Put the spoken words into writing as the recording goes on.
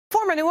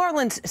Former New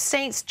Orleans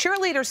Saints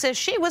cheerleader says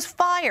she was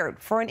fired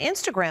for an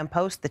Instagram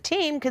post the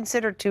team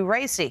considered too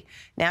racy.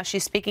 Now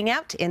she's speaking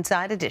out to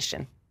Inside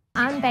Edition.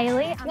 I'm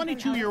Bailey.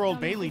 22-year-old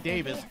Bailey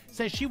Davis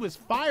says she was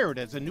fired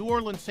as a New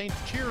Orleans Saints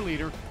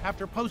cheerleader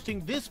after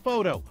posting this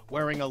photo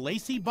wearing a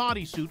lacy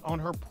bodysuit on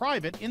her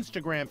private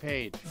Instagram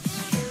page.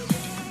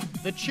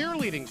 The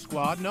cheerleading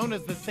squad, known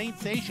as the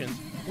Saintsations,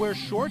 wear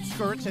short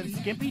skirts and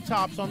skimpy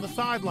tops on the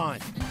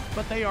sidelines,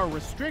 but they are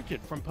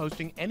restricted from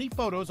posting any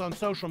photos on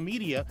social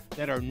media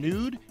that are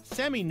nude,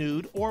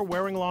 semi-nude, or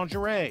wearing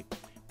lingerie.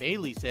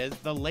 Bailey says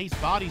the lace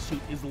bodysuit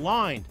is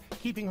lined,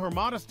 keeping her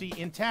modesty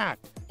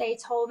intact. They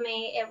told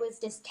me it was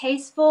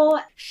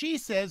distasteful. She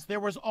says there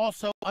was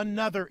also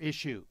another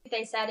issue.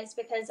 They said it's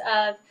because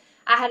of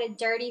I had a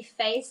dirty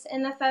face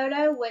in the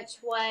photo, which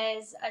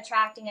was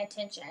attracting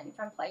attention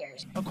from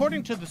players.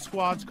 According to the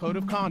squad's code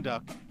of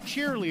conduct,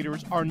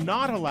 cheerleaders are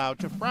not allowed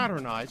to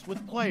fraternize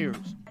with players.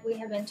 We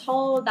have been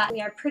told that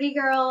we are pretty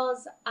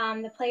girls.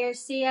 The players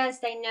see us,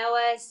 they know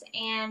us,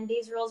 and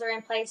these rules are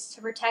in place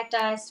to protect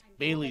us.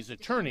 Bailey's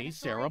attorney,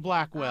 Sarah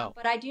Blackwell.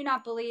 But I do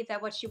not believe that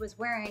what she was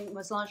wearing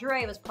was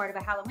lingerie. It was part of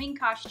a Halloween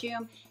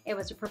costume. It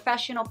was a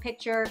professional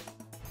picture.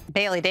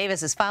 Bailey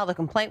Davis has filed a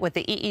complaint with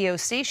the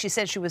EEOC. She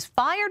said she was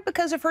fired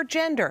because of her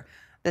gender.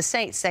 The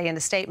Saints say in a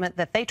statement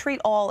that they treat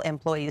all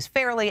employees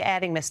fairly,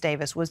 adding Miss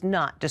Davis was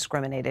not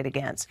discriminated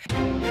against.